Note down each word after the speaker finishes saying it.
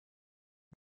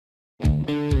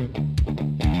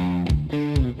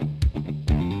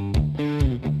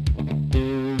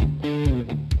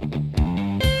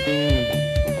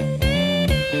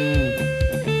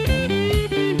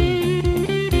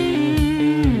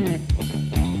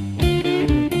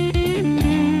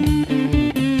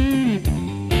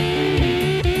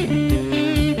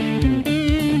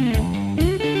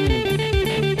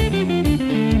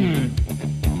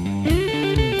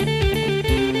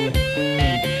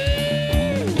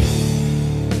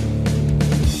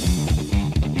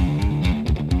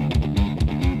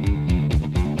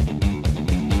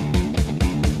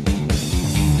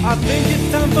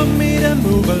to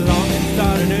move along and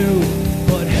start anew,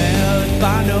 but hell if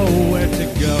I know where to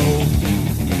go.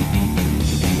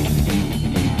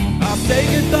 I'll say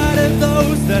goodbye to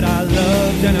those that I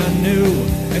loved and I knew,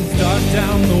 and start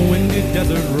down the windy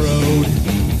desert road.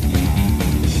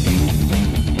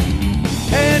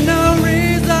 Ain't no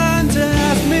reason to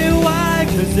ask me why,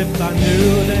 'cause if I knew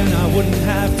then I wouldn't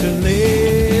have to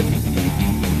leave.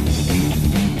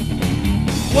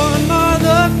 One more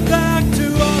look back to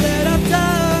all that I've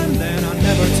done, then I'll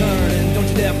never turn, and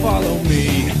don't you dare follow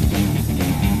me.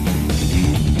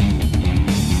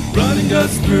 Running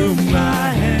dust through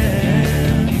my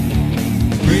hand,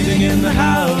 breathing in the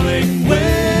howling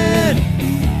wind.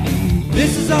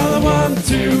 This is all I want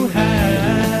to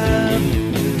have,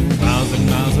 miles and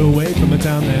miles away from a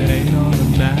town that ain't on the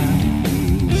map.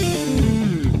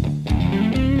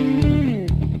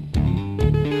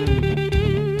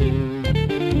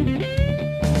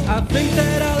 I think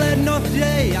that I'll head north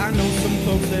today. I know some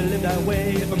folks that live that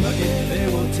way. If I'm lucky, they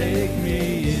will take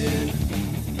me in.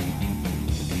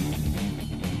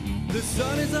 The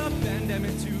sun is up and damn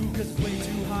it too, 'cause it's way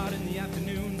too hot in the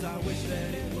afternoons. I wish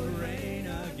that it would rain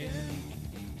again.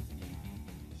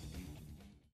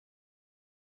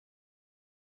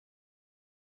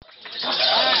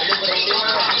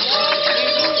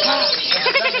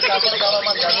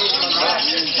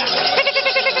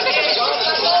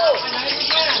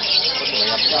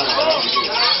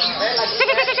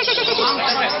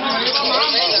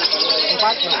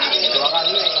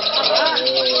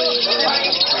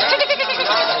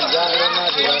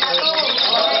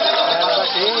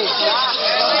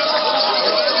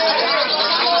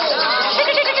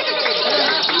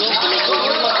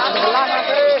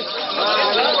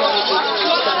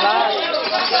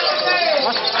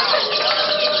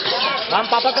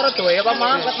 Papa karo doe apa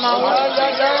mangkat mau.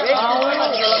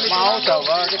 Mau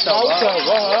Jawa, Jawa.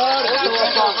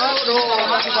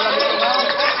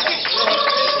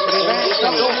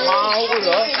 Mau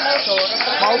lho.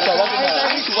 Mau Jawa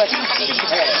iki duwe.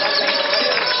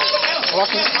 Kalau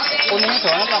kuning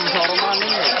doang tam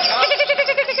soromani.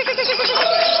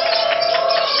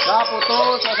 Lah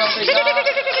putus sampai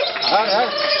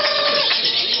har.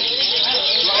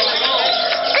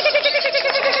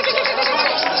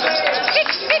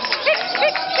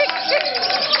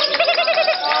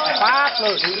 Pat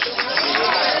loh.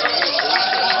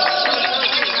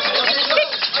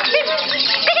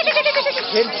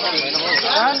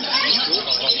 Kan?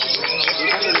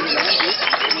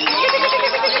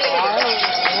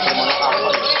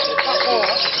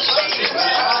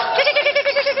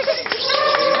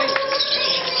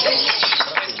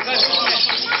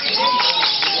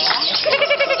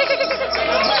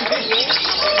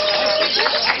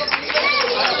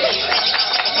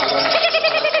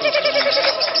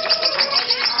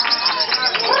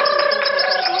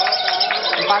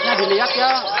 Tempatnya dilihat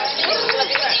ya.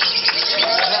 Kan?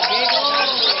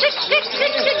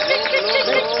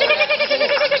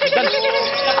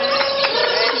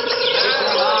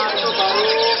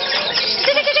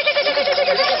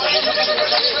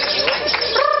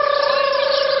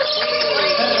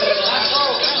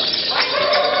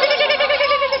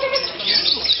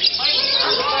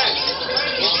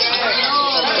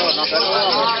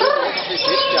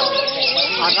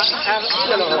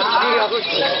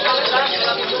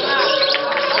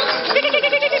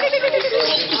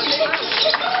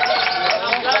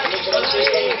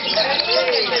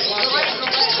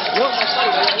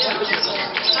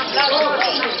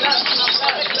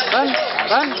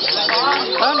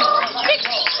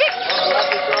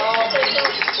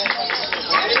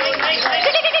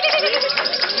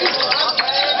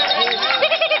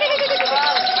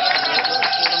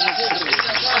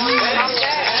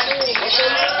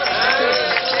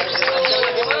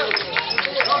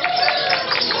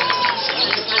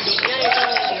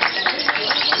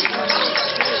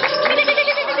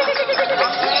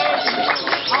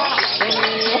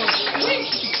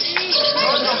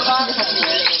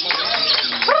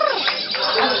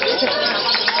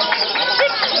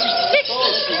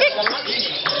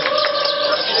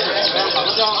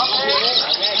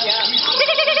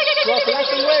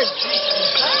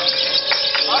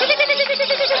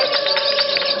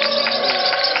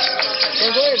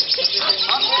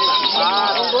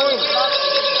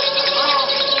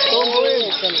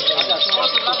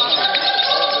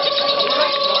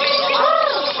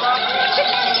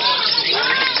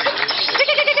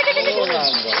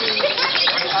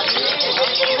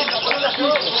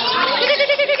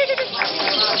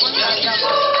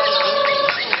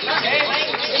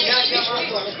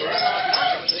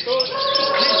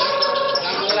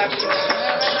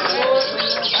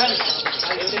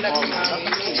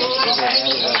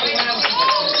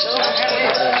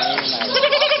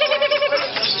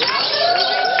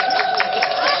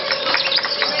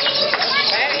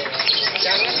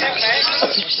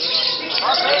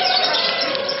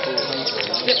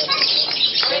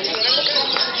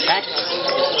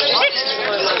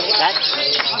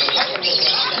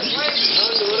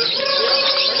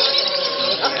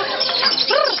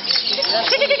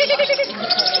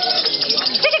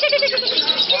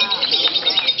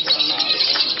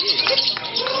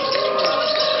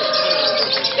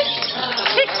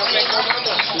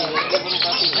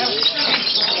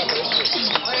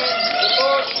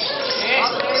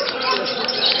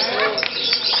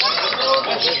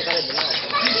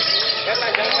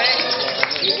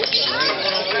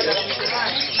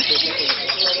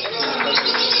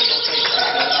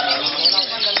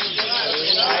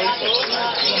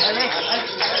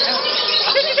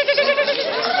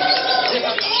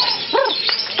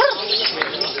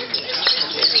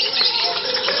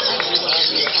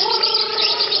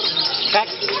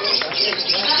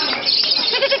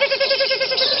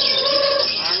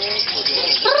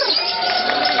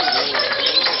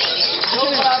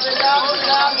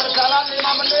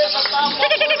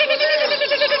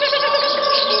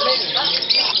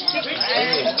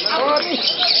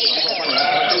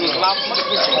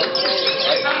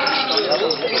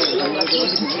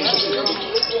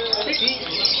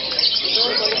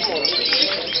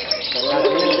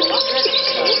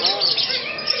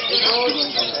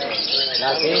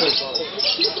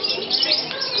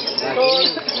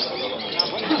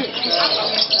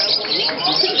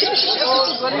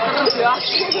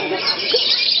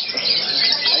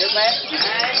 Ayo, Pak.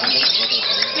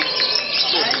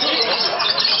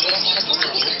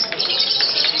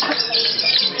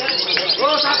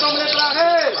 Oh, 1 menit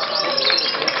terakhir.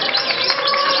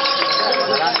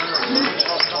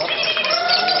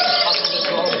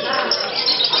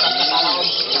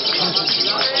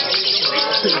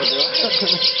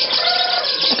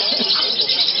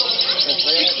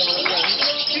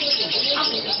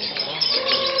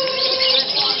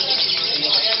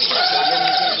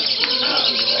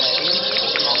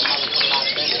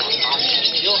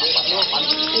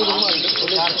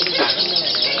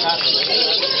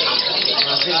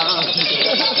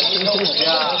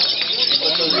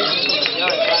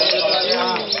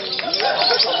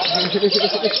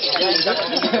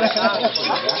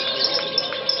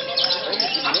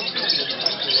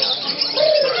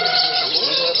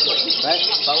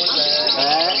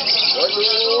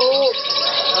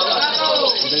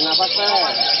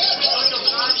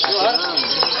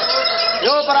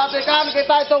 Yuk perhatikan,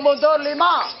 kita hitung mundur 5 4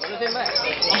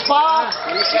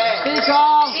 3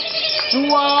 2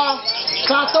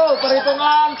 1,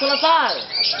 perhitungan selesai.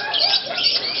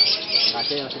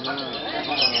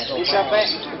 Udah, Pak.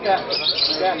 Udah.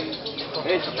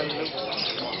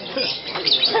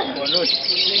 Bonus.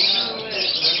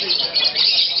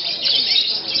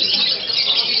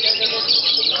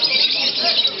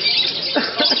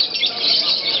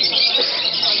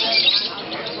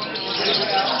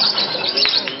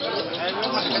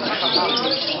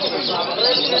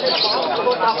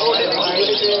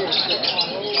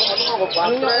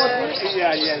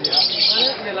 Iya.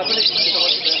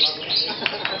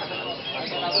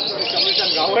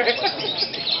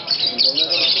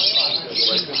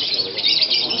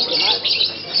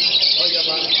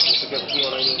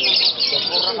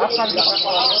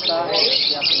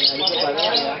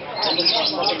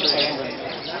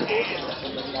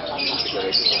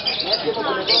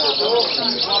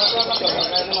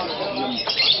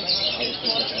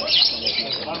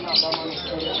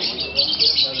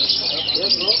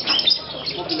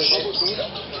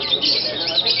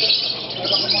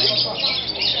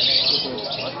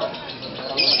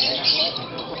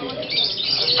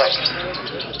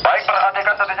 Baik,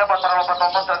 perhatikan tentunya buat para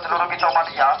lompat-lompat dan seluruh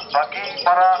kicomania. Bagi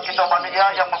para kicomania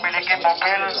yang memiliki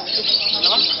mobil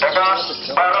dengan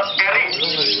barat kiri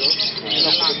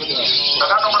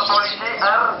dengan nomor polisi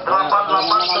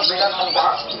R8894,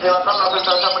 silakan langsung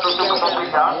saja menuju ke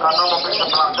mobilnya karena mobil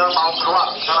sebelahnya mau keluar.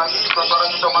 Sekali lagi, buat para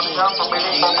kicomania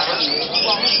pemilik mobil